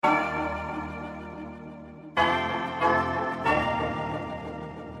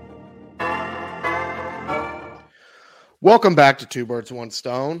Welcome back to Two Birds, One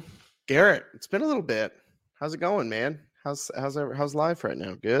Stone. Garrett, it's been a little bit. How's it going, man? How's life right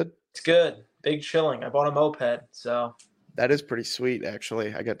now? Good? It's good. Big chilling. I bought a moped, so. That is pretty sweet,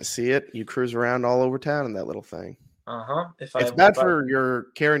 actually. I got to see it. You cruise around all over town in that little thing. It's bad for your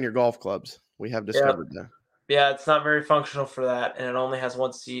carrying your golf clubs. We have discovered that. Yeah, it's not very functional for that, and it only has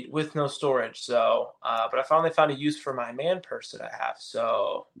one seat with no storage. So, but I finally found a use for my man purse that I have.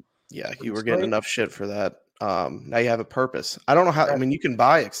 So. Yeah, you were getting enough shit for that. Now you have a purpose. I don't know how. I mean, you can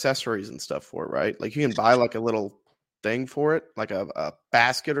buy accessories and stuff for it, right? Like you can buy like a little thing for it, like a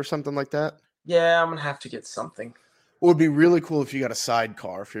basket or something like that. Yeah, I'm gonna have to get something. It would be really cool if you got a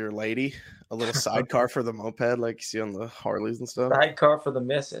sidecar for your lady, a little sidecar for the moped, like you see on the Harleys and stuff. Sidecar for the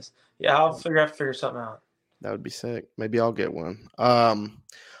missus. Yeah, I'll figure something out. That would be sick. Maybe I'll get one.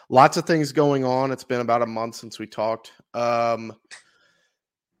 Lots of things going on. It's been about a month since we talked.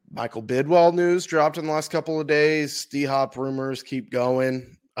 Michael Bidwill news dropped in the last couple of days. D-Hop rumors keep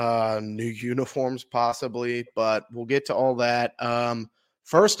going. New uniforms possibly, but we'll get to all that.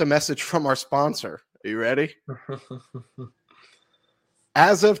 First, a message from our sponsor. Are you ready?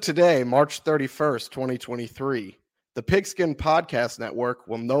 As of today, March 31st, 2023, the Pigskin Podcast Network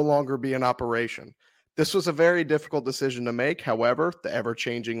will no longer be in operation. This was a very difficult decision to make. However, the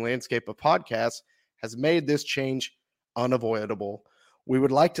ever-changing landscape of podcasts has made this change unavoidable. We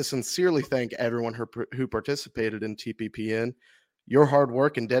would like to sincerely thank everyone who participated in TPPN. Your hard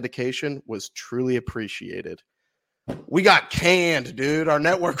work and dedication was truly appreciated. We got canned, dude. Our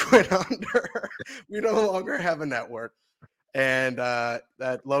network went under. We no longer have a network. And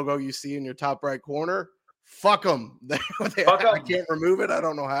that logo you see in your top right corner, fuck them. I can't remove it. I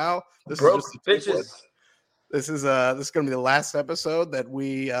don't know how. This Broke is just bitches. This is going to be the last episode that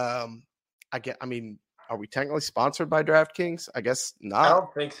we are we technically sponsored by DraftKings? I guess not. I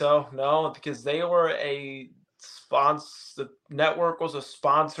don't think so. No, because they were a sponsor. The network was a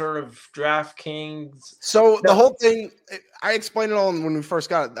sponsor of DraftKings. So the whole thing, I explained it all when we first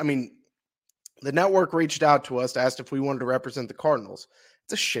got it. I mean, the network reached out to us, asked if we wanted to represent the Cardinals.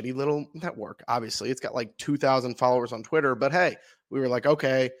 It's a shitty little network, obviously. It's got like 2,000 followers on Twitter. But hey, we were like,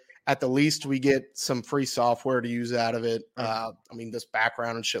 okay, at the least we get some free software to use out of it. This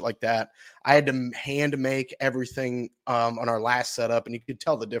background and shit like that. I had to hand make everything on our last setup, and you could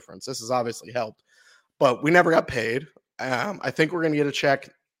tell the difference. This has obviously helped. But we never got paid. I think we're going to get a check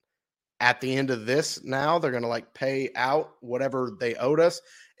at the end of this now. They're going to like pay out whatever they owed us.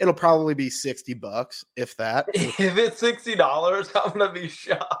 It'll probably be $60, if that. If it's $60, I'm going to be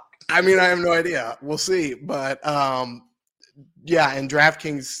shocked. I mean, I have no idea. We'll see. But yeah, and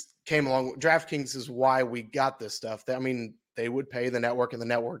DraftKings came along. DraftKings is why we got this stuff. They would pay the network and the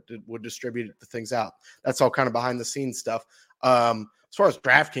network would distribute the things out. That's all kind of behind the scenes stuff. As far as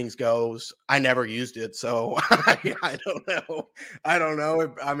DraftKings goes, I never used it, so I don't know. I don't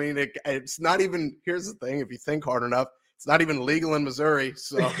know. It's not even. Here's the thing: if you think hard enough, it's not even legal in Missouri.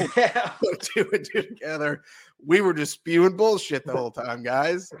 So two and two together, we were just spewing bullshit the whole time,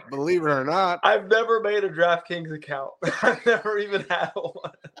 guys. Believe it or not, I've never made a DraftKings account. I've never even had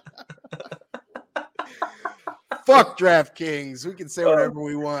one. Fuck DraftKings. We can say whatever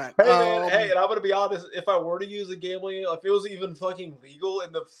we want. Hey, man. And I'm going to be honest. If I were to use a gambling, if it was even fucking legal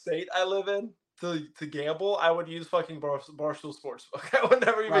in the state I live in to gamble, I would use fucking Barstool Sportsbook. I would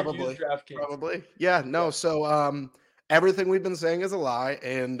never even use DraftKings. Probably. Yeah, no. So everything we've been saying is a lie.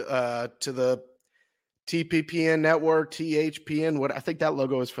 And to the TPPN network, THPN, what I think that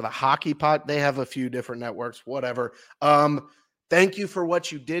logo is for the hockey pot. They have a few different networks, whatever. Thank you for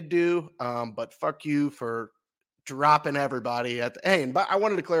what you did do. But fuck you for dropping everybody at but I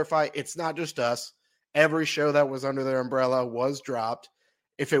wanted to clarify, it's not just us. Every show that was under their umbrella was dropped.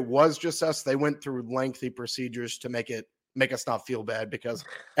 If it was just us, they went through lengthy procedures to make us not feel bad, because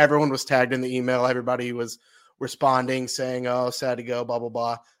everyone was tagged in the email. Everybody was responding saying, oh, sad to go, blah,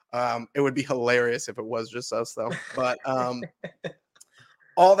 blah, blah. It would be hilarious if it was just us though. But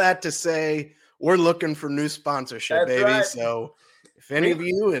all that to say, we're looking for new sponsorship. That's baby. Right. So if any of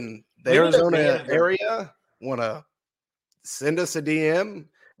you in the Arizona area want to send us a DM,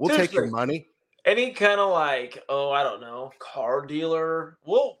 we'll take your money. Any kind of like, I don't know, car dealer.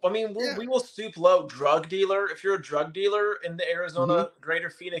 We will stoop low. Drug dealer. If you're a drug dealer in the Arizona greater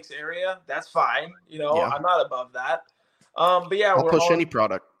Phoenix area, that's fine. I'm not above that. But yeah, I'll push any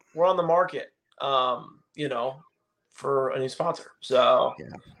product. We're on the market, for a new sponsor. So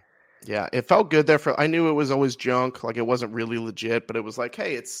yeah, it felt good there. I knew it was always junk. Like it wasn't really legit, but it was like,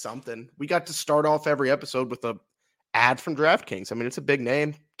 hey, it's something. We got to start off every episode with a ad from DraftKings. I mean, it's a big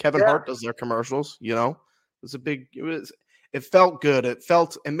name. Kevin Hart does their commercials. It it felt good. It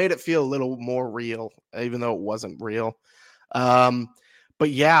made it feel a little more real, even though it wasn't real. But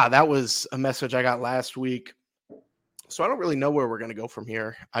yeah, that was a message I got last week. So I don't really know where we're going to go from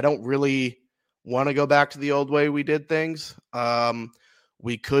here. I don't really want to go back to the old way we did things.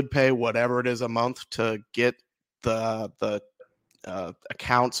 We could pay whatever it is a month to get the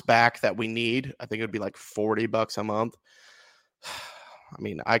accounts back that we need. I think it would be like $40 a month. I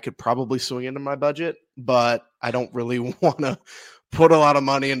mean, I could probably swing into my budget, but I don't really want to put a lot of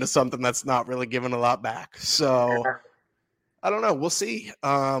money into something that's not really giving a lot back. So I don't know. We'll see.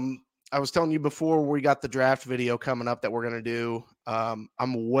 I was telling you before we got the draft video coming up that we're going to do. I'm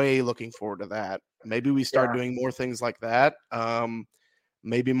way looking forward to that. Maybe we start doing more things like that.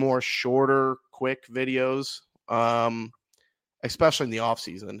 Maybe more shorter, quick videos, especially in the off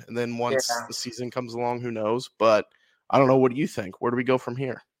season. And then once the season comes along, who knows? But I don't know. What do you think? Where do we go from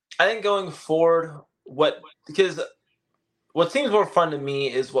here? I think going forward, because what seems more fun to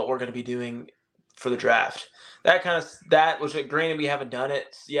me is what we're going to be doing for the draft. Which granted we haven't done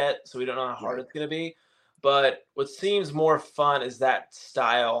it yet, so we don't know how hard it's going to be. But what seems more fun is that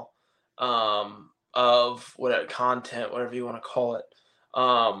style of content, whatever you want to call it.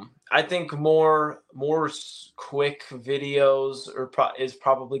 I think more quick videos is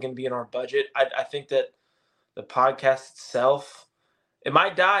probably going to be in our budget. I think that the podcast itself, it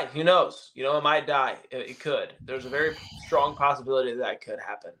might die. Who knows? It might die. It could. There's a very strong possibility that could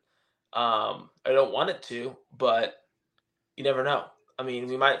happen. I don't want it to, but you never know. I mean,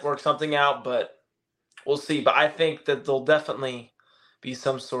 we might work something out, but we'll see. But I think that there'll definitely be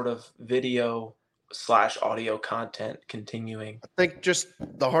some sort of video / audio content continuing. I think just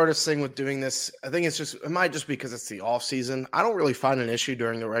the hardest thing with doing this, I think it might just because it's the off season. I don't really find an issue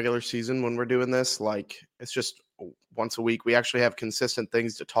during the regular season when we're doing this. Like, it's just once a week. We actually have consistent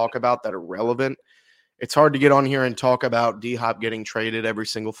things to talk about that are relevant. It's hard to get on here and talk about D-Hop getting traded every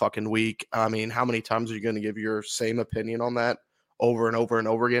single fucking week. I mean, how many times are you going to give your same opinion on that over and over and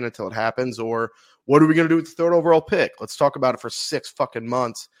over again until it happens? Or what are we going to do with the third overall pick? Let's talk about it for 6 fucking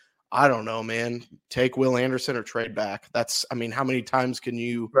months. I don't know, man. Take Will Anderson or trade back. How many times can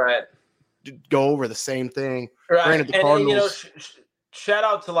you go over the same thing? Right. Granted, the Cardinals. Shout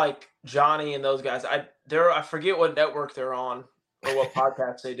out to like Johnny and those guys. I forget what network they're on or what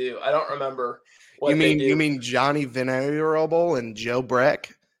podcast they do. I don't remember. You mean Johnny Venerable and Joe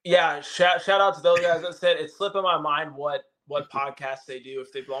Breck? Yeah. Shout out to those guys. I said it's slipping my mind what podcasts they do.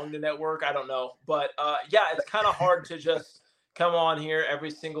 If they belong to network, I don't know. But it's kind of hard to just come on here every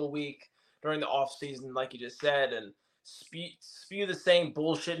single week during the off season, like you just said, and spew the same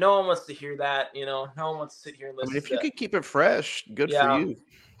bullshit. No one wants to hear that. No one wants to sit here and listen. If you could keep it fresh, good for you.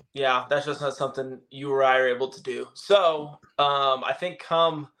 Yeah, that's just not something you or I are able to do. So I think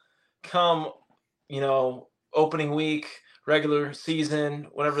come opening week, regular season,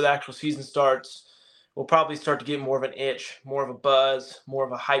 whenever the actual season starts, we'll probably start to get more of an itch, more of a buzz, more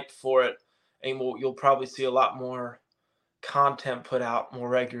of a hype for it, and you'll probably see a lot more content put out more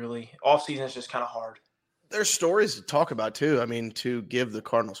regularly. Off season is just kind of hard. There's stories to talk about too. I mean, to give the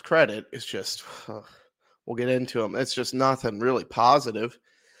Cardinals credit, it's just we'll get into them. It's just nothing really positive,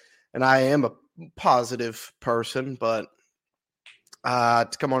 and I am a positive person, but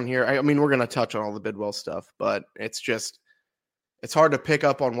to come on here, we're going to touch on all the Bidwill stuff, but it's hard to pick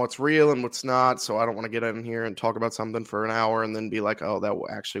up on what's real and what's not. So I don't want to get in here and talk about something for an hour and then be like, oh, that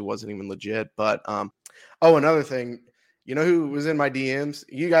actually wasn't even legit. But another thing. You know who was in my DMs?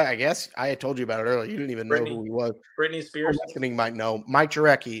 You guys, I guess I had told you about it earlier. You didn't even know who he was. Britney Spears. Listening might know. Mike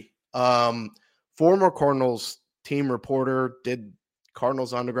Jarecki, former Cardinals team reporter, did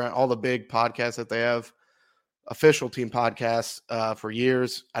Cardinals Underground, all the big podcasts that they have, official team podcasts for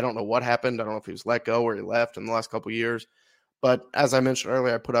years. I don't know what happened. I don't know if he was let go or he left in the last couple of years. But as I mentioned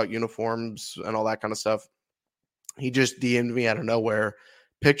earlier, I put out uniforms and all that kind of stuff. He just DM'd me out of nowhere.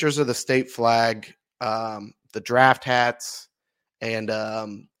 Pictures of the state flag, the draft hats, and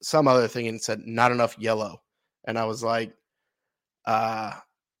some other thing, and said not enough yellow. And I was like,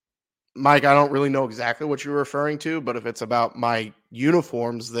 Mike, I don't really know exactly what you're referring to, but if it's about my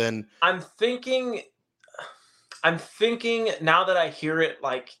uniforms, then I'm thinking now that I hear it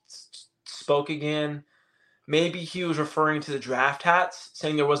like spoke again, maybe he was referring to the draft hats,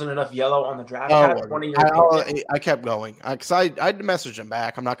 saying there wasn't enough yellow on the draft hats. I kept going because I'd message him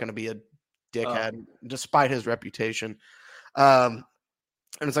back. I'm not going to be a dickhead, despite his reputation. And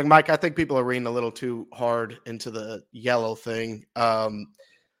it's like, Mike, I think people are reading a little too hard into the yellow thing.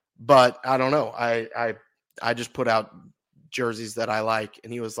 But I don't know. I just put out jerseys that I like,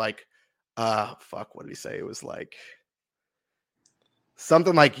 and he was like, fuck, what did he say? It was like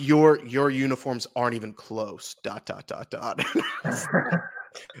Something like your uniforms aren't even close. ...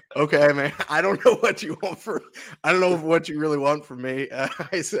 Okay, man. I don't know what you want for. I don't know what you really want from me.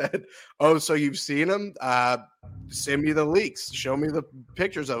 I said, "Oh, so you've seen them? Send me the leaks. Show me the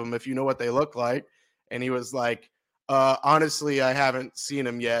pictures of them if you know what they look like." And he was like, "Honestly, I haven't seen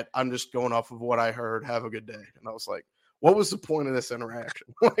them yet. I'm just going off of what I heard. Have a good day." And I was like, "What was the point of this interaction?"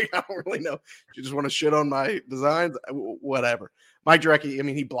 Like, I don't really know. You just want to shit on my designs? Whatever. Mike Drecke, I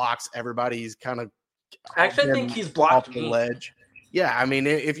mean, he blocks everybody. He's kind of actually, I think he's off blocked the me. ledge. Yeah, I mean,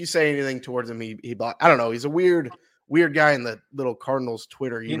 if you say anything towards him, he blocked. I don't know. He's a weird guy in the little Cardinals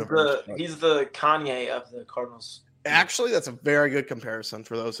Twitter universe. He's the Kanye of the Cardinals. Actually, that's a very good comparison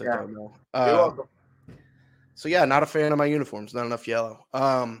for those that don't know. You're welcome. So yeah, not a fan of my uniforms. Not enough yellow.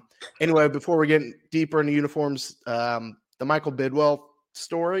 Anyway, before we get deeper into uniforms, the Michael Bidwill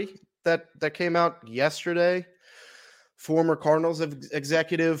story that came out yesterday. Former Cardinals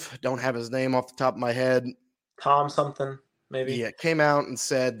executive, don't have his name off the top of my head. Tom something, maybe. Yeah, came out and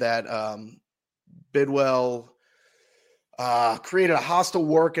said that Bidwill created a hostile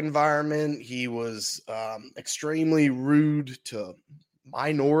work environment. He was extremely rude to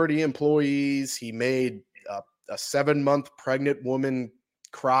minority employees. He made a 7-month pregnant woman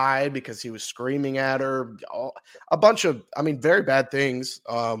cry because he was screaming at her. A bunch of, very bad things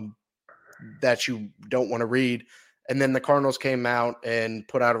that you don't want to read. And then the Cardinals came out and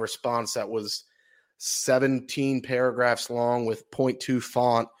put out a response that was 17 paragraphs long with 0.2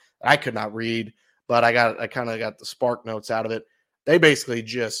 font. I could not read, but I kind of got the spark notes out of it. They basically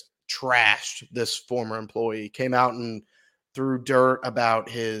just trashed this former employee, came out and threw dirt about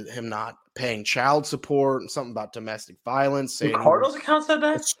him not paying child support and something about domestic violence. The Cardinals account said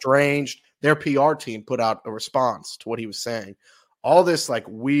that? Estranged. Their PR team put out a response to what he was saying. All this like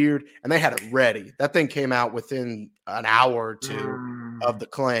weird, and they had it ready. That thing came out within an hour or two of the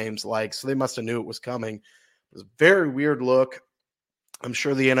claims. So they must have knew it was coming. It was a very weird look. I'm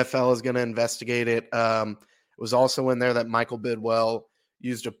sure the NFL is going to investigate it. It was also in there that Michael Bidwill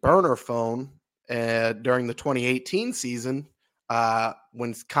used a burner phone during the 2018 season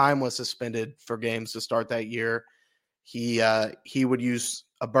when Keim was suspended for games to start that year. He would use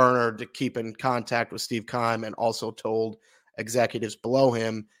a burner to keep in contact with Steve Keim, and also told executives below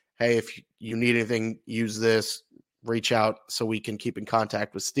him, hey, if you need anything, use this, reach out so we can keep in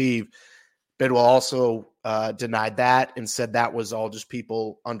contact with Steve. Bidwill also denied that and said that was all just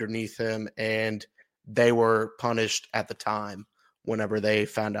people underneath him, and they were punished at the time whenever they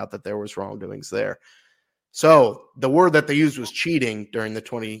found out that there was wrongdoings there. So the word that they used was cheating during the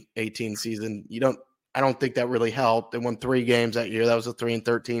 2018 season. I don't think that really helped. They won 3 games that year. That was a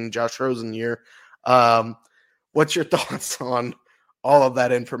 3-13 Josh Rosen year. What's your thoughts on all of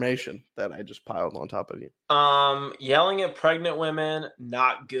that information that I just piled on top of you? Yelling at pregnant women,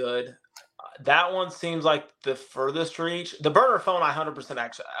 not good. That one seems like the furthest reach. The burner phone, I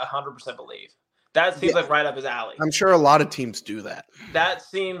 100% believe. That seems like right up his alley. I'm sure a lot of teams do that. That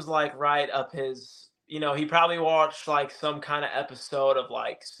seems like right up his, he probably watched like some kind of episode of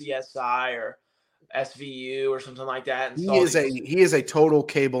like CSI or SVU or something like that. And he is a total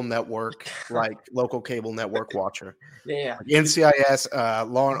cable network, like local cable network watcher. Yeah. Like NCIS,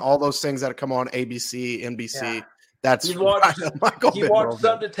 Law, all those things that come on ABC, NBC. Yeah. That's he watched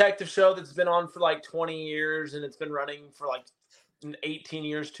some detective show that's been on for like 20 years and it's been running for like 18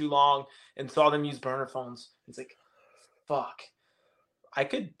 years too long, and saw them use burner phones. It's like, fuck, I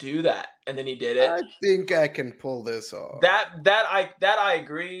could do that. And then he did it. I think I can pull this off. That I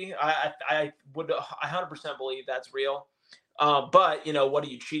agree. I would 100% believe that's real. But what are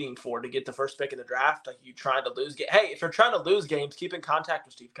you cheating for? To get the first pick in the draft? Like, you trying to lose Hey, if you're trying to lose games, keep in contact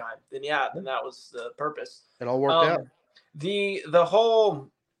with Steve Keim. Then that was the purpose. It all worked out. The whole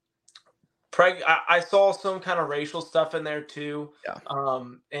I saw some kind of racial stuff in there too. Yeah.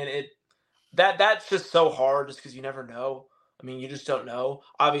 And that's just so hard, just because you never know. I mean, you just don't know.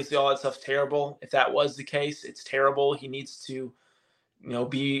 Obviously, all that stuff's terrible. If that was the case, it's terrible. He needs to,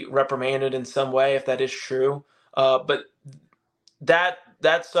 be reprimanded in some way if that is true. But that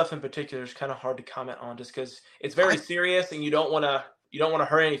stuff in particular is kind of hard to comment on, just because it's very serious, and you don't want to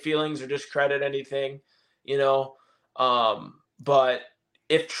hurt any feelings or discredit anything, But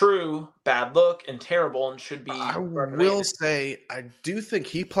if true, bad look and terrible, and should be. I will say, I do think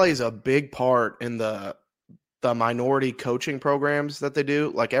he plays a big part in the minority coaching programs that they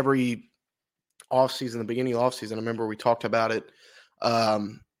do. Like every offseason, the beginning of offseason, I remember we talked about it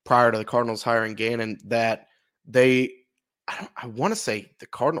prior to the Cardinals hiring Gannon, that I want to say the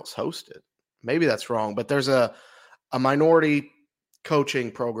Cardinals hosted. Maybe that's wrong, but there's a minority coaching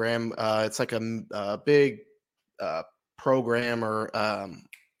program. It's like a big program or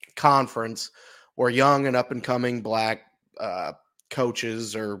conference where young and up and coming black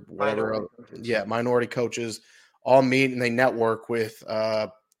coaches or whatever, minority coaches all meet and they network with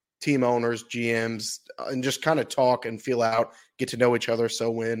team owners, GMs, and just kind of talk and feel out, get to know each other. So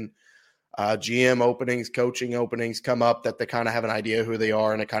when GM openings, coaching openings come up, that they kind of have an idea who they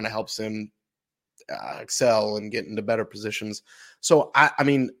are, and it kind of helps them excel and get into better positions. So, I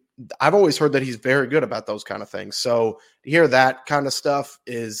mean, I've always heard that he's very good about those kind of things. So to hear that kind of stuff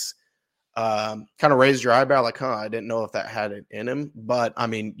is kind of raised your eyebrow, like, I didn't know if that had it in him. But, I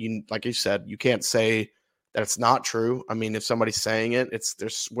mean, like you said, you can't say that it's not true. I mean, if somebody's saying it,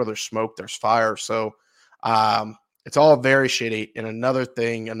 where there's smoke, there's fire. So it's all very shitty. And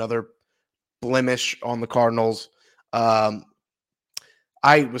another blemish on the Cardinals.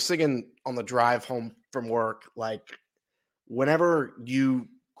 I was thinking on the drive home from work, like, whenever you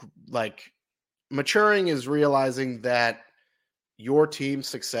maturing is realizing that your team's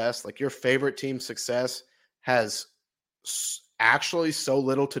success, like your favorite team's success, has actually so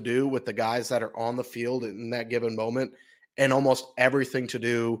little to do with the guys that are on the field in that given moment, and almost everything to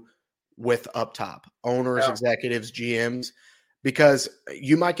do with up top, owners, executives, GMs, because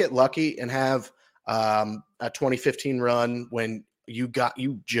you might get lucky and have a 2015 run when you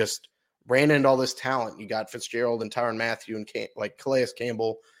just ran into all this talent. You got Fitzgerald and Tyrann Mathieu and Calais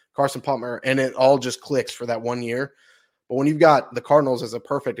Campbell, Carson Palmer, and it all just clicks for that 1 year. But when you've got the Cardinals as a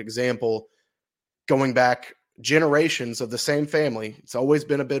perfect example, going back generations of the same family, it's always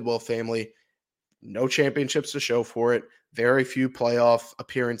been a Bidwill family, no championships to show for it, very few playoff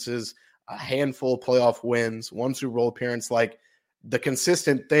appearances, a handful of playoff wins, one Super Bowl appearance. Like, the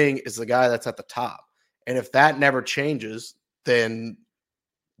consistent thing is the guy that's at the top. And if that never changes, then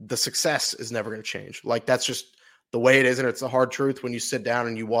the success is never going to change. Like, that's just the way it is. And it's a hard truth when you sit down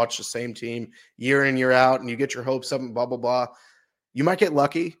and you watch the same team year in, year out, and you get your hopes up and blah, blah, blah. You might get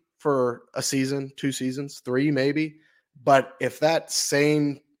lucky for a season, 2 seasons, 3 maybe. But if that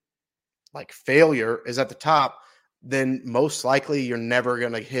same failure is at the top, then most likely you're never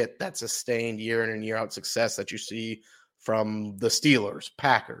going to hit that sustained year in and year out success that you see from the Steelers,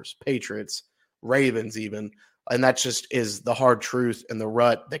 Packers, Patriots, Ravens even. And that just is the hard truth and the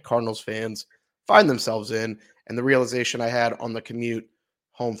rut that Cardinals fans find themselves in. And the realization I had on the commute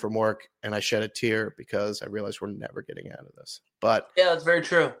home from work, and I shed a tear because I realized we're never getting out of this. But yeah, that's very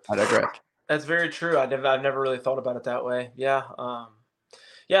true. I digress. That's very true. I've never really thought about it that way. Yeah.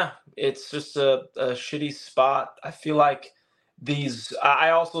 Yeah, it's just a shitty spot. I feel like I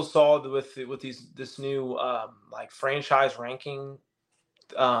also saw with this new franchise ranking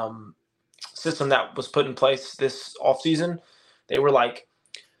system that was put in place this offseason. They were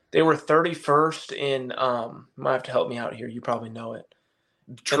 31st in you might have to help me out here. You probably know it.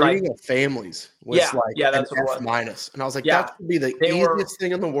 Treating of families was that's what it was. Minus. And I was like, that would be the easiest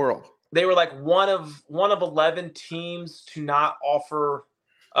thing in the world. They were one of 11 teams to not offer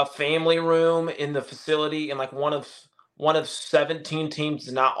a family room in the facility, and one of 17 teams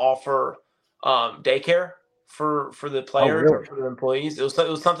to not offer daycare for the players or for the employees. It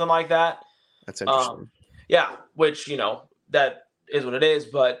was something like that. That's interesting. Yeah, which that is what it is,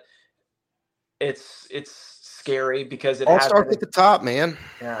 but it's scary because it all starts at the top, man.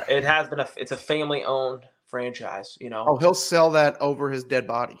 Yeah, it has been it's a family owned franchise. He'll sell that over his dead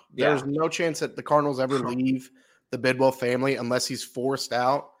body. There's no chance that the Cardinals ever leave the Bidwill family unless he's forced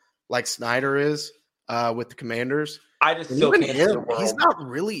out, like Snyder is with the Commanders. I just still can't see the world. He's not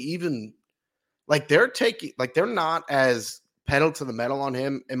really even they're not as pedal to the metal on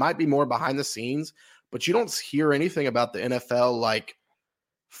him. It might be more behind the scenes, but you don't hear anything about the NFL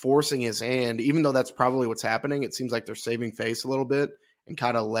forcing his hand, even though that's probably what's happening. It seems like they're saving face a little bit and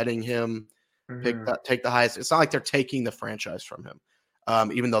kind of letting him take the highest. It's not like they're taking the franchise from him,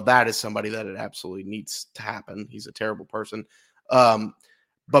 even though that is somebody that it absolutely needs to happen. He's a terrible person.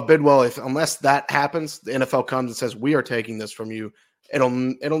 But Bidwill, unless that happens, the NFL comes and says, we are taking this from you, it'll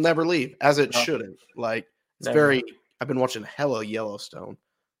never leave, as it shouldn't. I've been watching hella Yellowstone,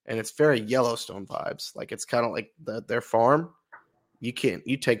 and it's very Yellowstone vibes. It's kind of like their farm. You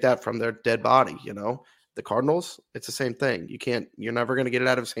take that from their dead body, The Cardinals, it's the same thing. You're never going to get it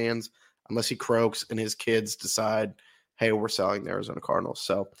out of his hands unless he croaks and his kids decide, hey, we're selling the Arizona Cardinals.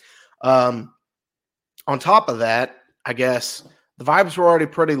 So on top of that, I guess the vibes were already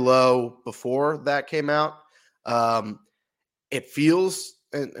pretty low before that came out. It feels,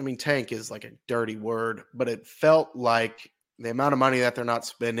 tank is like a dirty word, but it felt like the amount of money that they're not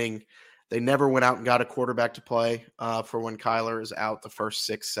spending, they never went out and got a quarterback to play for when Kyler is out the first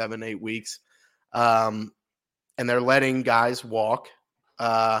 6, 7, 8 weeks. And they're letting guys walk.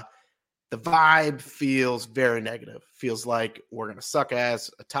 the vibe feels very negative. Feels like we're going to suck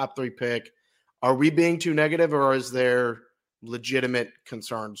ass, a top 3 pick. Are we being too negative, or is there legitimate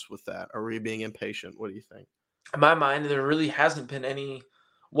concerns with that? Are we being impatient? What do you think? In my mind, there really hasn't been any.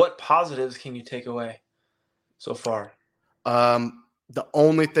 What positives can you take away so far? The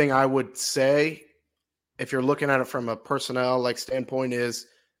only thing I would say, if you're looking at it from a personnel standpoint, is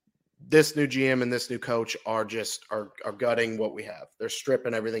this new GM and this new coach are gutting what we have. They're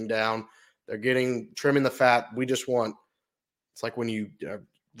stripping everything down. They're trimming the fat. We just want, it's like when you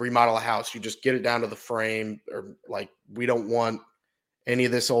remodel a house, you just get it down to the frame, or we don't want any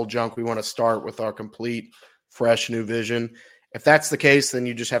of this old junk. We want to start with our complete, fresh new vision. If that's the case, then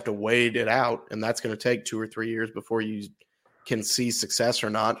you just have to wait it out, and that's going to take 2 or 3 years before you can see success or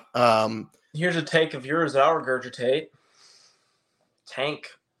not. Here's a take of yours that I'll regurgitate. Tank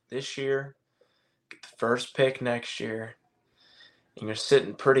this year, get the first pick next year, and you're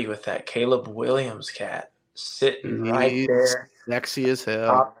sitting pretty with that Caleb Williams cat sitting right there, sexy as hell,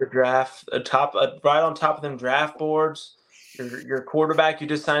 top the draft, right on top of them draft boards. Your quarterback you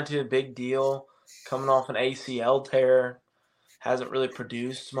just signed to a big deal, coming off an ACL tear, hasn't really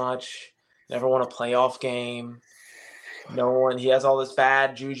produced much, never won a playoff game. No one. He has all this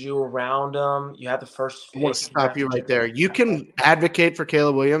bad juju around him. You have the first. I want to stop you right there. You can advocate for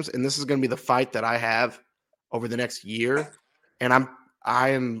Caleb Williams, and this is going to be the fight that I have over the next year. And I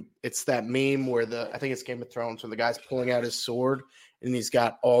am. It's that meme where I think it's Game of Thrones, where the guy's pulling out his sword and he's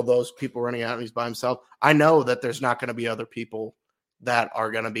got all those people running out and he's by himself. I know that there's not going to be other people that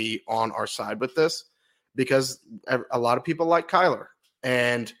are going to be on our side with this, because a lot of people like Kyler,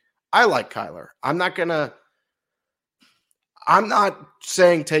 and I like Kyler. I'm not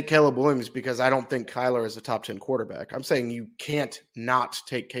saying take Caleb Williams because I don't think Kyler is a top 10 quarterback. I'm saying you can't not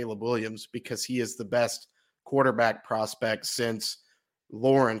take Caleb Williams because he is the best quarterback prospect since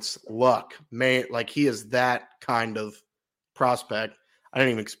Lawrence Luck. He is that kind of prospect. I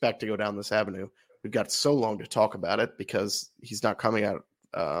didn't even expect to go down this avenue. We've got so long to talk about it because he's not coming out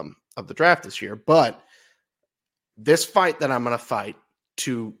of the draft this year. But this fight that I'm going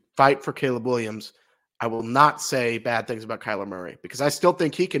to fight for Caleb Williams, I will not say bad things about Kyler Murray, because I still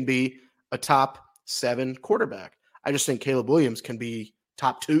think he can be a top 7 quarterback. I just think Caleb Williams can be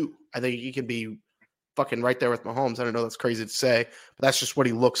top 2. I think he can be fucking right there with Mahomes. I don't know, that's crazy to say, but that's just what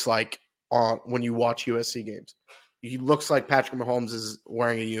he looks like when you watch USC games. He looks like Patrick Mahomes is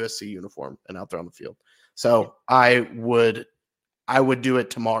wearing a USC uniform and out there on the field. So I would do it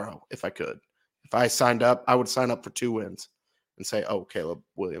tomorrow if I could. If I signed up, I would sign up for 2 wins and say, oh, Caleb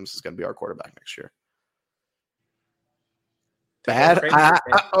Williams is going to be our quarterback next year. Bad.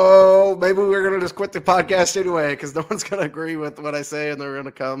 Maybe we're gonna just quit the podcast anyway because no one's gonna agree with what I say, and they're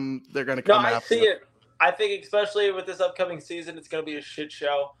gonna come. No, I see it. I think especially with this upcoming season, it's gonna be a shit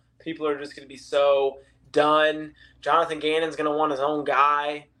show. People are just gonna be so done. Jonathan Gannon's gonna want his own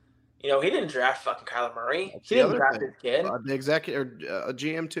guy. He didn't draft fucking Kyler Murray. He didn't draft this kid. The executive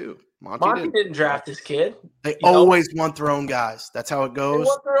GM too. Monty didn't draft this kid. They always want their own guys. That's how it goes. They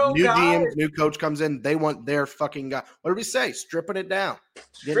want their own new guys. GM, new coach comes in. They want their fucking guy. What did we say? Stripping it down.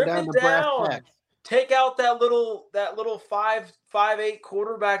 Get it down to brass tacks. Take out that little 5'8"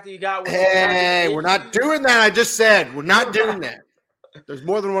 quarterback that you got. Hey, we're not doing that. I just said we're not doing that. There's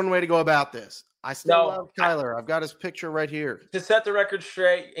more than one way to go about this. I still love Kyler. I've got his picture right here. To set the record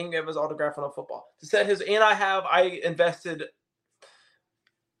straight, and give his autograph on football. I invested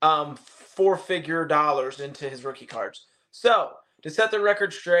 4-figure dollars into his rookie cards. So to set the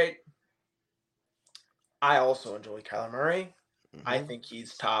record straight, I also enjoy Kyler Murray. Mm-hmm. I think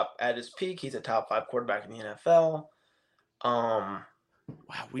he's top at his peak. He's a top 5 quarterback in the NFL. Wow,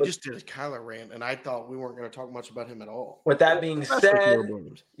 we just did a Kyler rant, and I thought we weren't going to talk much about him at all. With that being said,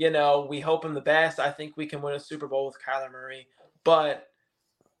 we hope him the best. I think we can win a Super Bowl with Kyler Murray. But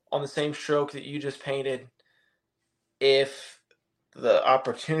on the same stroke that you just painted, if the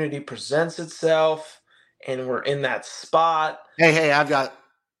opportunity presents itself and we're in that spot. Hey,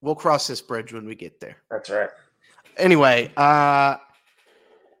 we'll cross this bridge when we get there. That's right. Anyway, back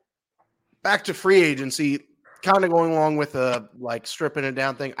to free agency, kind of going along with stripping it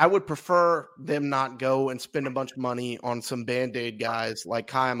down thing. I would prefer them not go and spend a bunch of money on some Band-Aid guys like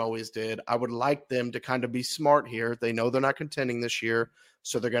Chaim always did. I would like them to kind of be smart here. They know they're not contending this year,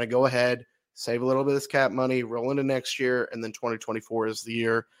 so they're going to go ahead, save a little bit of this cap money, roll into next year, and then 2024 is the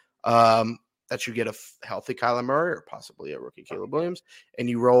year that you get a healthy Kyler Murray or possibly a rookie Caleb Williams, and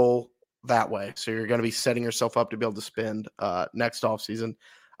you roll that way. So you're going to be setting yourself up to be able to spend next offseason.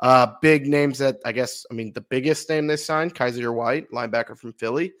 Big names that the biggest name they signed, Kaiser White, linebacker from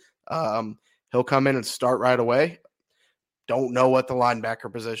Philly. He'll come in and start right away. don't know what the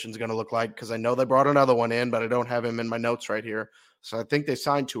linebacker position is going to look like because I know they brought another one in, but I don't have him in my notes right here. So I think they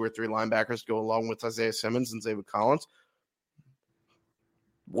signed 2 or 3 linebackers to go along with Isaiah Simmons and David Collins.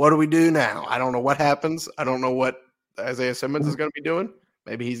 What do we do now? I don't know what happens. I don't know what Isaiah Simmons is going to be doing.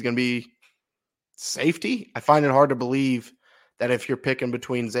 Maybe he's going to be safety. I find it hard to believe that if you're picking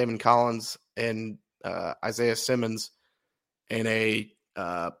between David Collins and Isaiah Simmons in a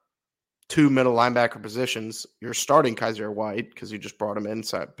 2 middle linebacker positions, you're starting Kaiser White because you just brought him in,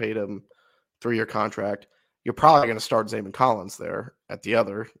 paid him 3-year contract. You're probably going to start David Collins there at the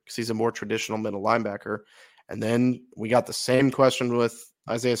other because he's a more traditional middle linebacker. And then we got the same question with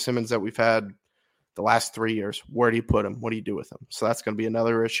Isaiah Simmons that we've had the last 3 years. Where do you put him? What do you do with him? So that's going to be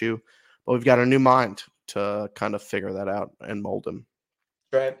another issue. But we've got a new mind to kind of figure that out and mold him.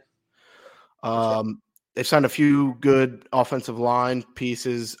 Right. They've signed a few good offensive line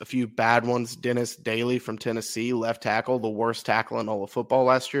pieces, a few bad ones. Dennis Daly from Tennessee, left tackle, the worst tackle in all of football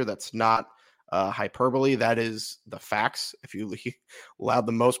last year. That's not hyperbole. That is the facts. If you allowed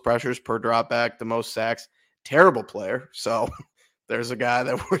the most pressures per dropback, the most sacks, terrible player. So there's a guy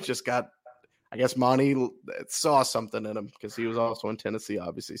that we just got, I guess Monty saw something in him because he was also in Tennessee,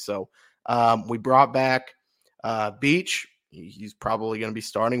 obviously. So we brought back Beach. He's probably going to be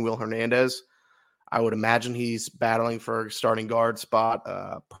starting. Will Hernandez, I would imagine he's battling for a starting guard spot.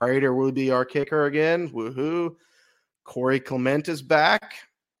 Prater will be our kicker again. Woohoo. Corey Clement is back.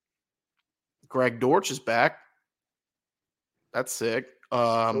 Greg Dortch is back. That's sick.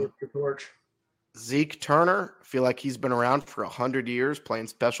 Zeke Turner, I feel like he's been around for 100 years playing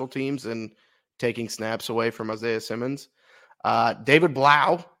special teams and taking snaps away from Isaiah Simmons. David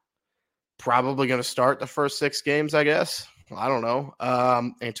Blau, probably going to start the first 6 games, I guess. I don't know.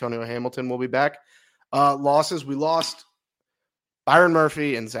 Antonio Hamilton will be back. Losses, we lost Byron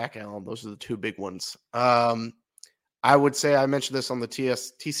Murphy and Zach Allen. Those are the 2 big ones. I would say I mentioned this on the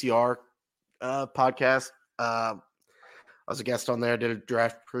TCR podcast. I was a guest on there. I did a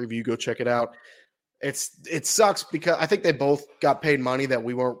draft preview. Go check it out. It sucks because I think they both got paid money that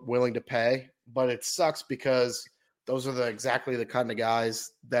we weren't willing to pay, but it sucks because those are exactly the kind of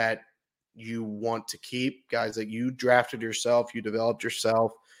guys that you want to keep, guys that you drafted yourself, you developed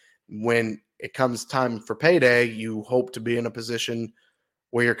yourself. When it comes time for payday, you hope to be in a position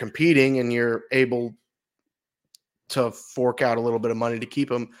where you're competing and you're able to fork out a little bit of money to keep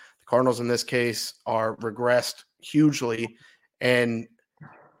them. The Cardinals in this case are regressed hugely, and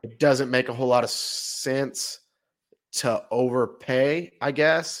it doesn't make a whole lot of sense to overpay, I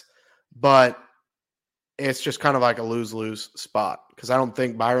guess, but it's just kind of like a lose-lose spot because I don't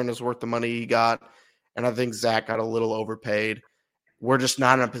think Byron is worth the money he got, and I think Zach got a little overpaid. We're just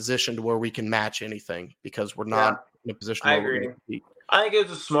not in a position to where we can match anything because we're not in a position where we're going to compete. I think it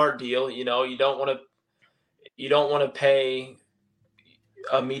was a smart deal. You know, you don't want to pay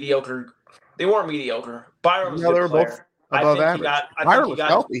a mediocre. They weren't mediocre. Byron was a good player. Both above average. Byron was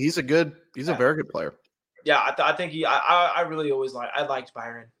healthy. He's a very good player. Yeah, I think I really always liked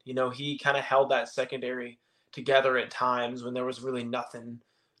Byron. You know, he kind of held that secondary together at times when there was really nothing,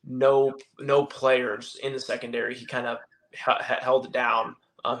 no players in the secondary. He kind of held it down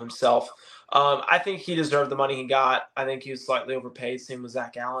himself. I think he deserved the money he got. I think he was slightly overpaid, same with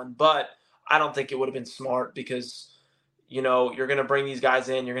Zach Allen, but I don't think it would have been smart because, you know, you're going to bring these guys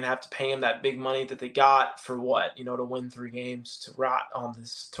in. You're going to have to pay them that big money that they got for what, you know, to win 3 games, to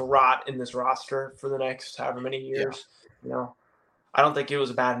rot in this roster for the next however many years. Yeah. You know, I don't think it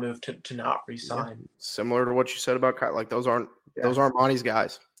was a bad move to not re-sign. Yeah. Similar to what you said about Kyle, like those aren't Monty's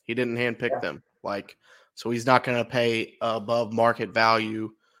guys. He didn't handpick them. Like, so he's not going to pay above market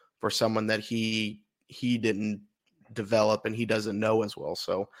value for someone that he didn't develop and he doesn't know as well.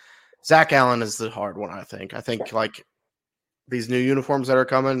 So Zach Allen is the hard one, I think. I think like these new uniforms that are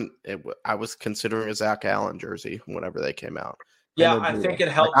coming, I was considering a Zach Allen jersey whenever they came out. Yeah, I think it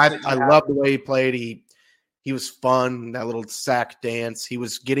helps. Like, I love the way he played. He was fun, that little sack dance. He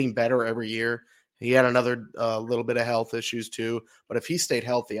was getting better every year. He had another little bit of health issues too. But if he stayed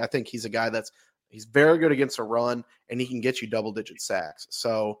healthy, I think he's a guy he's very good against a run, and he can get you double-digit sacks.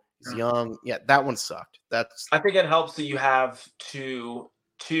 So he's young. Yeah, that one sucked. I think it helps that you have two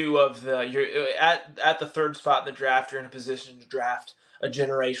of you're at the 3rd spot in the draft. You're in a position to draft a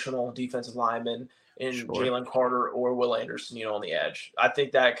generational defensive lineman in Jalen Carter or Will Anderson, you know, on the edge. I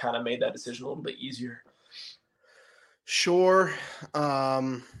think that kind of made that decision a little bit easier. Sure.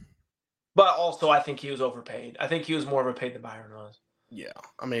 But also I think he was overpaid. I think he was more overpaid than Byron was. Yeah.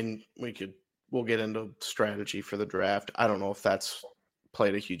 I mean, we'll get into strategy for the draft. I don't know if that's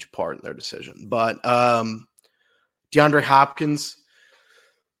played a huge part in their decision. But DeAndre Hopkins,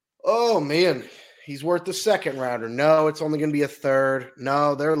 oh man, he's worth the second rounder. No, it's only going to be a third.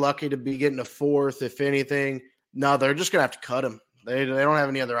 No, they're lucky to be getting a fourth, if anything. No, they're just going to have to cut him. They don't have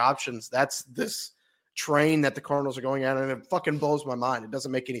any other options. That's this train that the Cardinals are going at, and it fucking blows my mind. It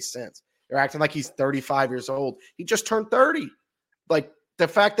doesn't make any sense. They're acting like he's 35 years old. He just turned 30. Like, the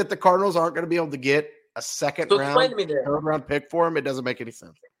fact that the Cardinals aren't going to be able to get a third round pick for him, it doesn't make any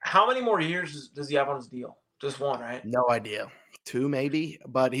sense. How many more years does he have on his deal? Just one, right? No idea. 2 maybe,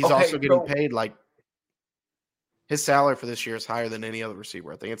 but he's also getting paid like his salary for this year is higher than any other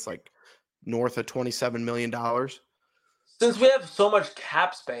receiver. I think it's like north of $27 million. Since we have so much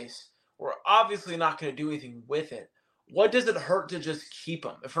cap space, we're obviously not going to do anything with it. What does it hurt to just keep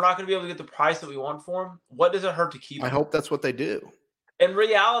him? If we're not going to be able to get the price that we want for him, what does it hurt to keep him? I hope that's what they do. In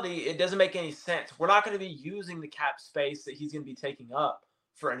reality, it doesn't make any sense. We're not going to be using the cap space that he's going to be taking up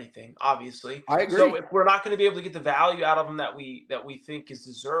for anything, obviously. I agree. So if we're not going to be able to get the value out of him that we think is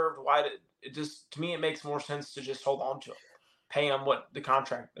deserved, to me it makes more sense to just hold on to him, pay him what the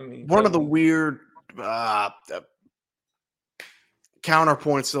contract. I mean, one of the weird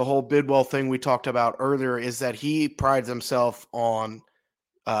counterpoints to the whole Bidwill thing we talked about earlier is that he prides himself on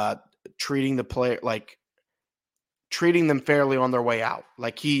treating the player treating them fairly on their way out.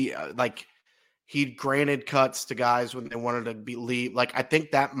 Like he granted cuts to guys when they wanted to leave. Like, I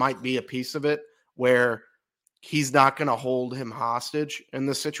think that might be a piece of it where he's not going to hold him hostage in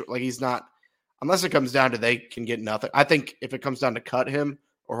this situation. Like, he's not, unless it comes down to they can get nothing. I think if it comes down to cut him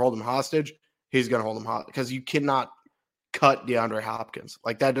or hold him hostage, he's going to hold him hostage because you cannot cut DeAndre Hopkins.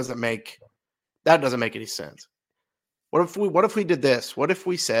 Like, that doesn't make any sense. What if we did this? What if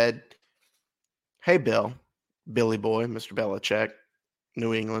we said, hey, Billy Boy, Mr. Belichick,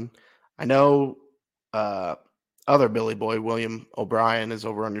 New England, I know other Billy Boy, William O'Brien, is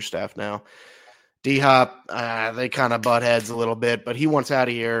over on your staff now. D-Hop, they kind of butt heads a little bit, but he wants out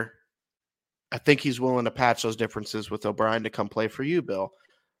of here. I think he's willing to patch those differences with O'Brien to come play for you, Bill.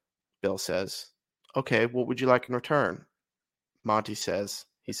 Bill says, okay, what would you like in return? Monty says,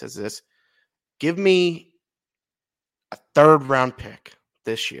 this, give me a third-round pick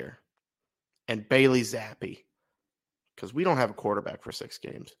this year and Bailey Zappi, because we don't have a quarterback for 6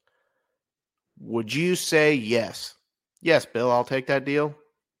 games. Would you say yes? Yes, Bill, I'll take that deal.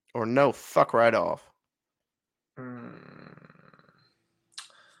 Or no, fuck right off. I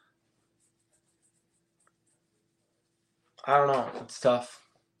don't know. It's tough.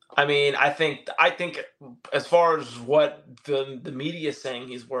 I mean, I think as far as what the media is saying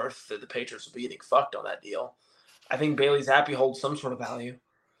he's worth, that the Patriots will be getting fucked on that deal. I think Bailey Zappi holds some sort of value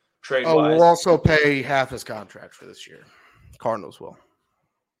trade-wise. Oh, we'll also pay half his contract for this year. Cardinals will.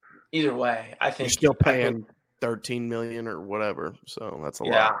 Either way, I think you're still paying $13 million or whatever, so that's a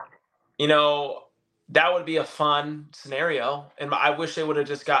lot. You know, that would be a fun scenario, and I wish they would have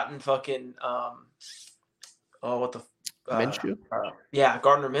just gotten fucking Minshew?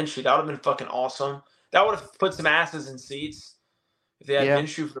 Gardner Minshew. That would have been fucking awesome. That would have put some asses in seats if they had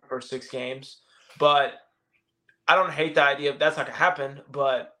Minshew for the first 6 games. But I don't hate the idea. That's not gonna happen.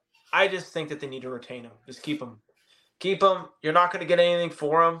 But I just think that they need to retain him. Just keep him. Keep him. You're not going to get anything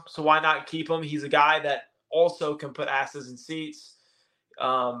for him, so why not keep him? He's a guy that also can put asses in seats.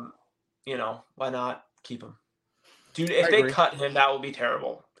 Why not keep him? Dude, if they cut him, that would be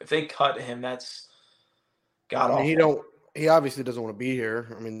terrible. If they cut him, that's god-awful. He obviously doesn't want to be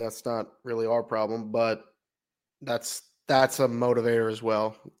here. I mean, that's not really our problem, but that's a motivator as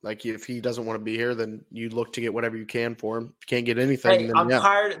well. Like, if he doesn't want to be here, then you look to get whatever you can for him. If you can't get anything, then I'm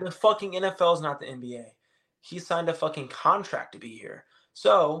tired. The fucking NFL is not the NBA. He signed a fucking contract to be here.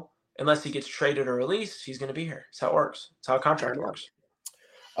 So, unless he gets traded or released, he's going to be here. That's how it works. That's how a contract works.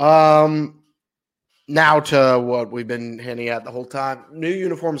 Now to what we've been hinting at the whole time. New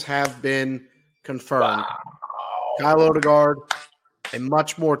uniforms have been confirmed. Wow. Kyle Odegaard, a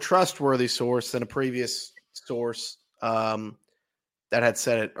much more trustworthy source than a previous source that had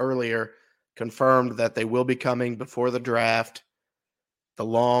said it earlier, confirmed that they will be coming before the draft. The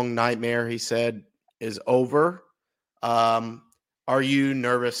long nightmare, he said, is over. Are you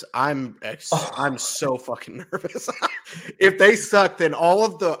nervous? I'm so fucking nervous. If they suck, then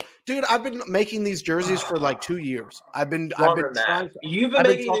dude, I've been making these jerseys for like 2 years. You've been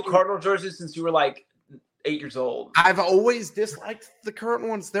making the Cardinal jerseys since you were like 8 years old. I've always disliked the current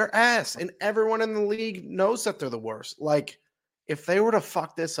ones. They're ass, and everyone in the league knows that they're the worst. Like, if they were to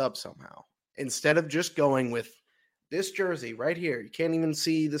fuck this up somehow, instead of just going with this jersey right here, you can't even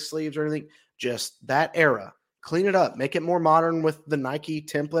see the sleeves or anything, just that era, clean it up, make it more modern with the Nike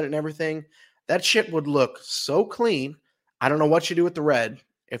template and everything. That shit would look so clean. I don't know what you do with the red,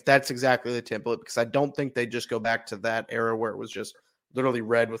 if that's exactly the template, because I don't think they just go back to that era where it was just literally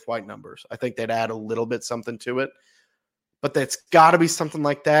red with white numbers. I think they'd add a little bit something to it, but that's got to be something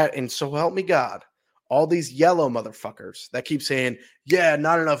like that. And so help me God, all these yellow motherfuckers that keep saying, yeah,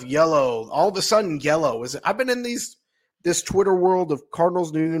 not enough yellow. All of a sudden yellow is, I've been in this Twitter world of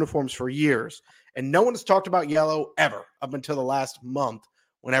Cardinals new uniforms for years, and no one's talked about yellow ever up until the last month,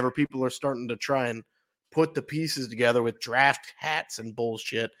 whenever people are starting to try and put the pieces together with draft hats and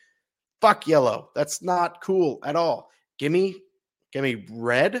bullshit. Fuck yellow. That's not cool at all. Give me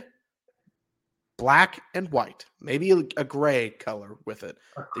red, black, and white. Maybe a gray color with it.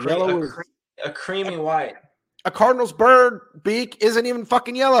 The yellow is a creamy white. A Cardinals bird beak isn't even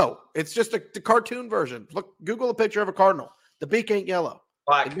fucking yellow. It's just the cartoon version. Look, Google a picture of a Cardinal. The beak ain't yellow.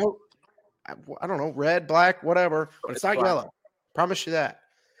 Black. I don't know, red, black, whatever, but it's not black. Yellow. Promise you that.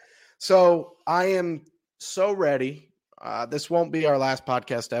 So I am so ready. This won't be our last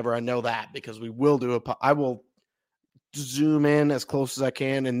podcast ever. I know that, because we will do I will zoom in as close as I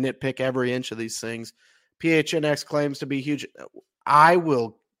can and nitpick every inch of these things. PHNX claims to be huge. I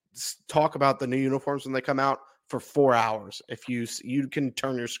will talk about the new uniforms when they come out for 4 hours. If you can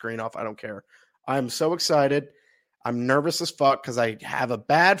turn your screen off, I don't care. I'm so excited. I'm nervous as fuck because I have a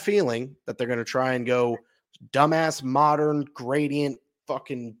bad feeling that they're going to try and go dumbass modern gradient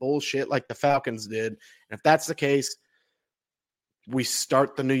fucking bullshit like the Falcons did. And if that's the case, we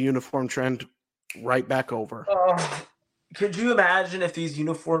start the new uniform trend right back over. Could you imagine if these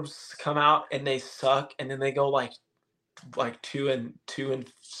uniforms come out and they suck, and then they go like 2 and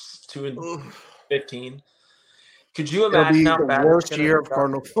 15? Could you imagine how bad the worst year of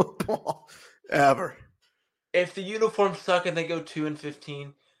Cardinal football ever? If the uniforms suck and they go 2 and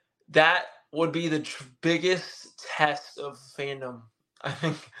 15, that would be the biggest test of fandom, I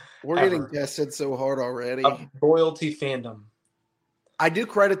think. We're getting tested so hard already. Of loyalty fandom. I do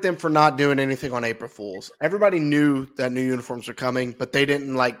credit them for not doing anything on April Fools. Everybody knew that new uniforms were coming, but they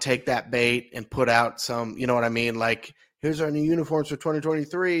didn't take that bait and put out some, you know what I mean? Like, here's our new uniforms for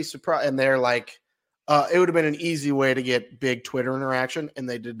 2023. Surprise. And they're like, it would have been an easy way to get big Twitter interaction, and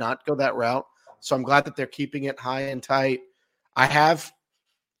they did not go that route. So I'm glad that they're keeping it high and tight. I have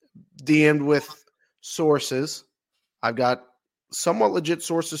DM'd with sources. I've got somewhat legit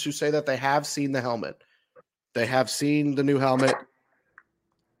sources who say that they have seen the helmet. They have seen the new helmet.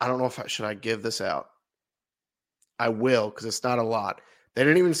 I don't know if should I give this out. I will, because it's not a lot. They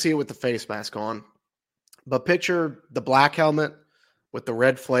didn't even see it with the face mask on. But picture the black helmet with the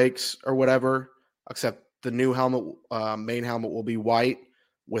red flakes or whatever, except the new helmet, main helmet, will be white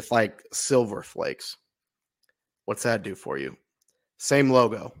with silver flakes. What's that do for you? Same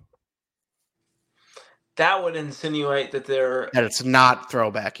logo. That would insinuate that it's not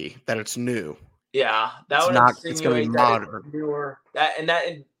throwbacky, that it's new. Yeah, that would insinuate it's going to be modern. Newer.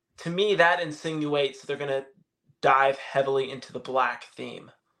 To me, that insinuates they're going to dive heavily into the black theme.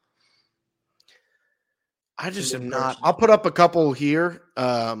 I just am not. I'll put up a couple here.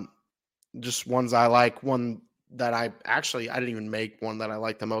 Just ones I like. One that I didn't even make one that I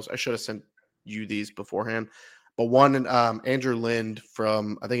like the most. I should have sent you these beforehand. But one, Andrew Lind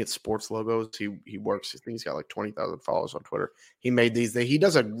from, I think it's Sports Logos. He works. I think he's got 20,000 followers on Twitter. He made these. He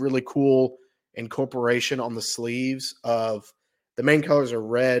does a really cool incorporation on the sleeves of the main colors are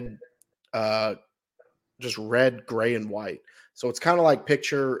red, just red, gray, and white. So it's kind of like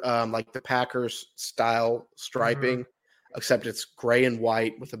picture the Packers style striping, except it's gray and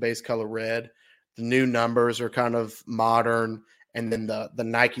white with the base color red. The new numbers are kind of modern, and then the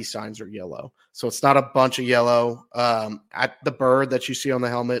Nike signs are yellow. So it's not a bunch of yellow. At the bird that you see on the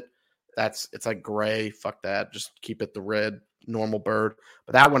helmet, it's gray. Fuck that. Just keep it the red normal bird.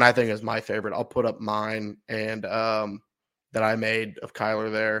 But that one I think is my favorite. I'll put up mine and that I made of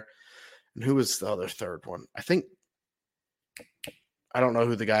Kyler there. And who was the other third one? I don't know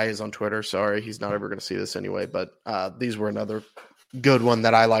who the guy is on Twitter. Sorry, he's not ever going to see this anyway. But these were another good one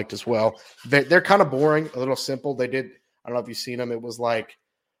that I liked as well. They're kind of boring, a little simple. They did. I don't know if you've seen them. It was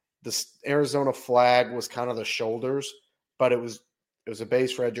this Arizona flag was kind of the shoulders, but it was a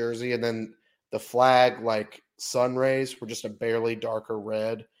base red jersey, and then the flag sun rays were just a barely darker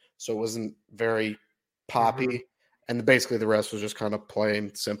red, so it wasn't very poppy. And basically the rest was just kind of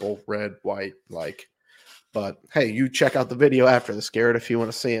plain, simple red, white, But hey, you check out the video after this, Garrett, if you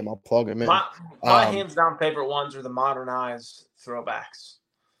want to see him. I'll plug him in. My hands down favorite ones are the modernized throwbacks.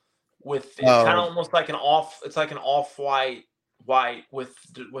 It's kind of almost like an off-white with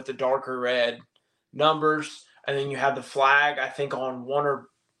the darker red numbers, and then you have the flag, I think, on one or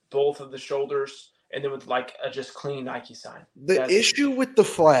both of the shoulders, and then with a just clean Nike sign. The issue with the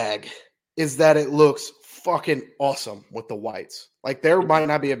flag is that it looks fucking awesome with the whites. There might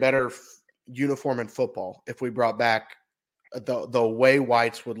not be a better uniform in football if we brought back the away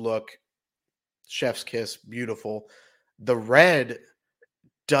whites would look chef's kiss, beautiful. The red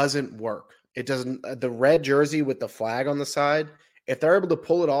doesn't work. It doesn't. The red jersey with the flag on the side, if they're able to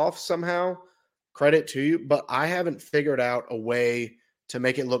pull it off somehow, credit to you. But I haven't figured out a way to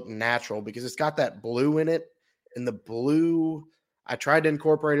make it look natural because it's got that blue in it, and the blue. I tried to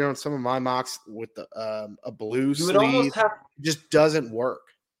incorporate it on some of my mocks with the a blue sleeve. It just doesn't work.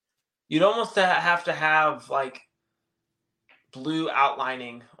 You'd almost have to have like blue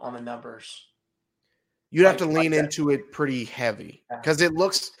outlining on the numbers. You'd have to lean into it pretty heavy because it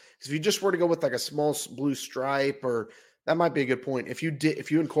looks. If you just were to go with like a small blue stripe, or that might be a good point. If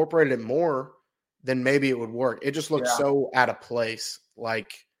you incorporated it more, then maybe it would work. It just looks so out of place.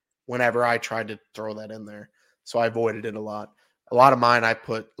 Like whenever I tried to throw that in there, so I avoided it a lot. A lot of mine, I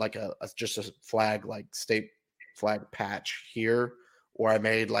put like just a flag, like state flag patch here, or I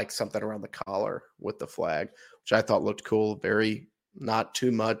made like something around the collar with the flag, which I thought looked cool. Very not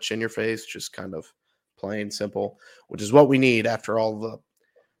too much in your face, just kind of plain simple, which is what we need after all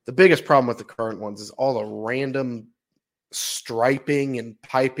the biggest problem with the current ones is all the random striping and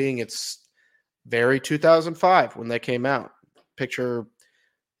piping. It's very 2005 when they came out. Picture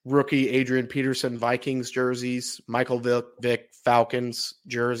rookie Adrian Peterson Vikings jerseys, Michael Vick Falcons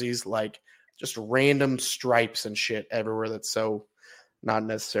jerseys, like just random stripes and shit everywhere. That's so not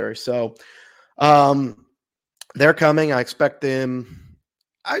necessary. So they're coming. I expect them,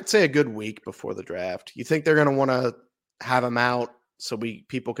 I'd say a good week before the draft. You think they're going to want to have them out so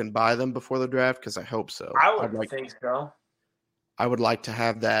people can buy them before the draft? Because I hope so. I would think so. I would like to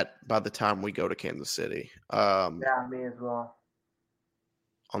have that by the time we go to Kansas City. Yeah, me as well.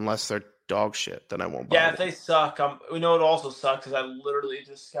 Unless they're dog shit, then I won't buy them. Yeah, if they suck, we know it also sucks because I literally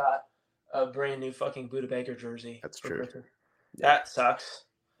just got a brand new fucking Buda Baker jersey. That's true. Yeah. That sucks.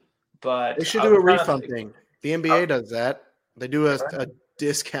 But they should do a refund thing. The NBA does that. They do a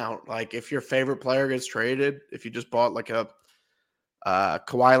discount. Like if your favorite player gets traded, if you just bought like a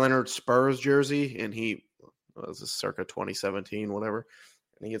Kawhi Leonard Spurs jersey and he was circa 2017, whatever,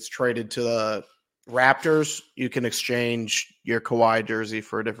 and he gets traded to the Raptors, you can exchange your Kawhi jersey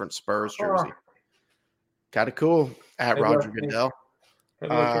for a different Spurs jersey. Kind of cool. At Roger Goodell.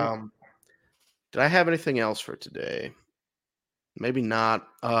 Did I have anything else for today? Maybe not.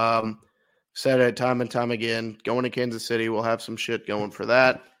 Said it time and time again. Going to Kansas City, we'll have some shit going for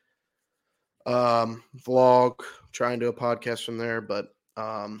that. Vlog, try and do a podcast from there. But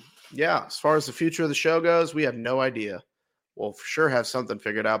yeah, as far as the future of the show goes, we have no idea. We'll for sure have something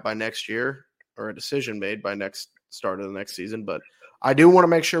figured out by next year, or a decision made by start of the next season. But I do want to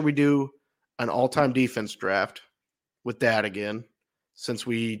make sure we do an all-time defense draft with that again. Since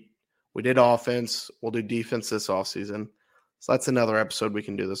we did offense, we'll do defense this offseason. So that's another episode we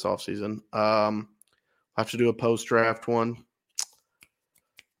can do this offseason. I'll have to do a post-draft one,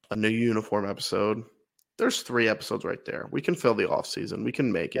 a new uniform episode. There's 3 episodes right there. We can fill the offseason. We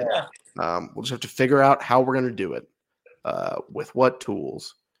can make it. Yeah. We'll just have to figure out how we're going to do it, with what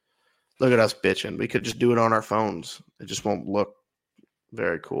tools. Look at us bitching. We could just do it on our phones. It just won't look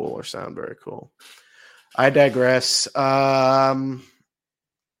very cool or sound very cool. I digress.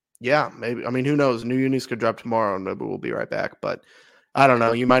 Yeah, maybe. I mean, who knows? New unis could drop tomorrow, and maybe we'll be right back. But I don't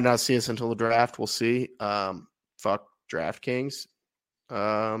know. You might not see us until the draft. We'll see. Fuck DraftKings.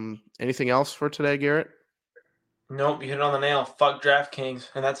 Anything else for today, Garrett? Nope, you hit it on the nail. Fuck DraftKings,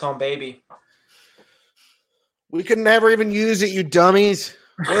 and that's on baby. We could never even use it, you dummies.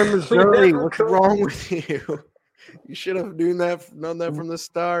 We're in Missouri. What's wrong with you? You should have known that from the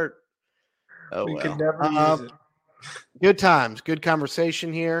start. Oh, we could never use it. Good times. Good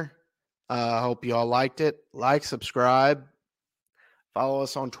conversation here. Hope you all liked it. Like, subscribe. Follow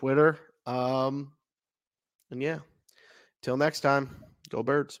us on Twitter. And yeah, till next time, go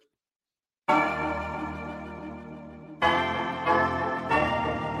Birds.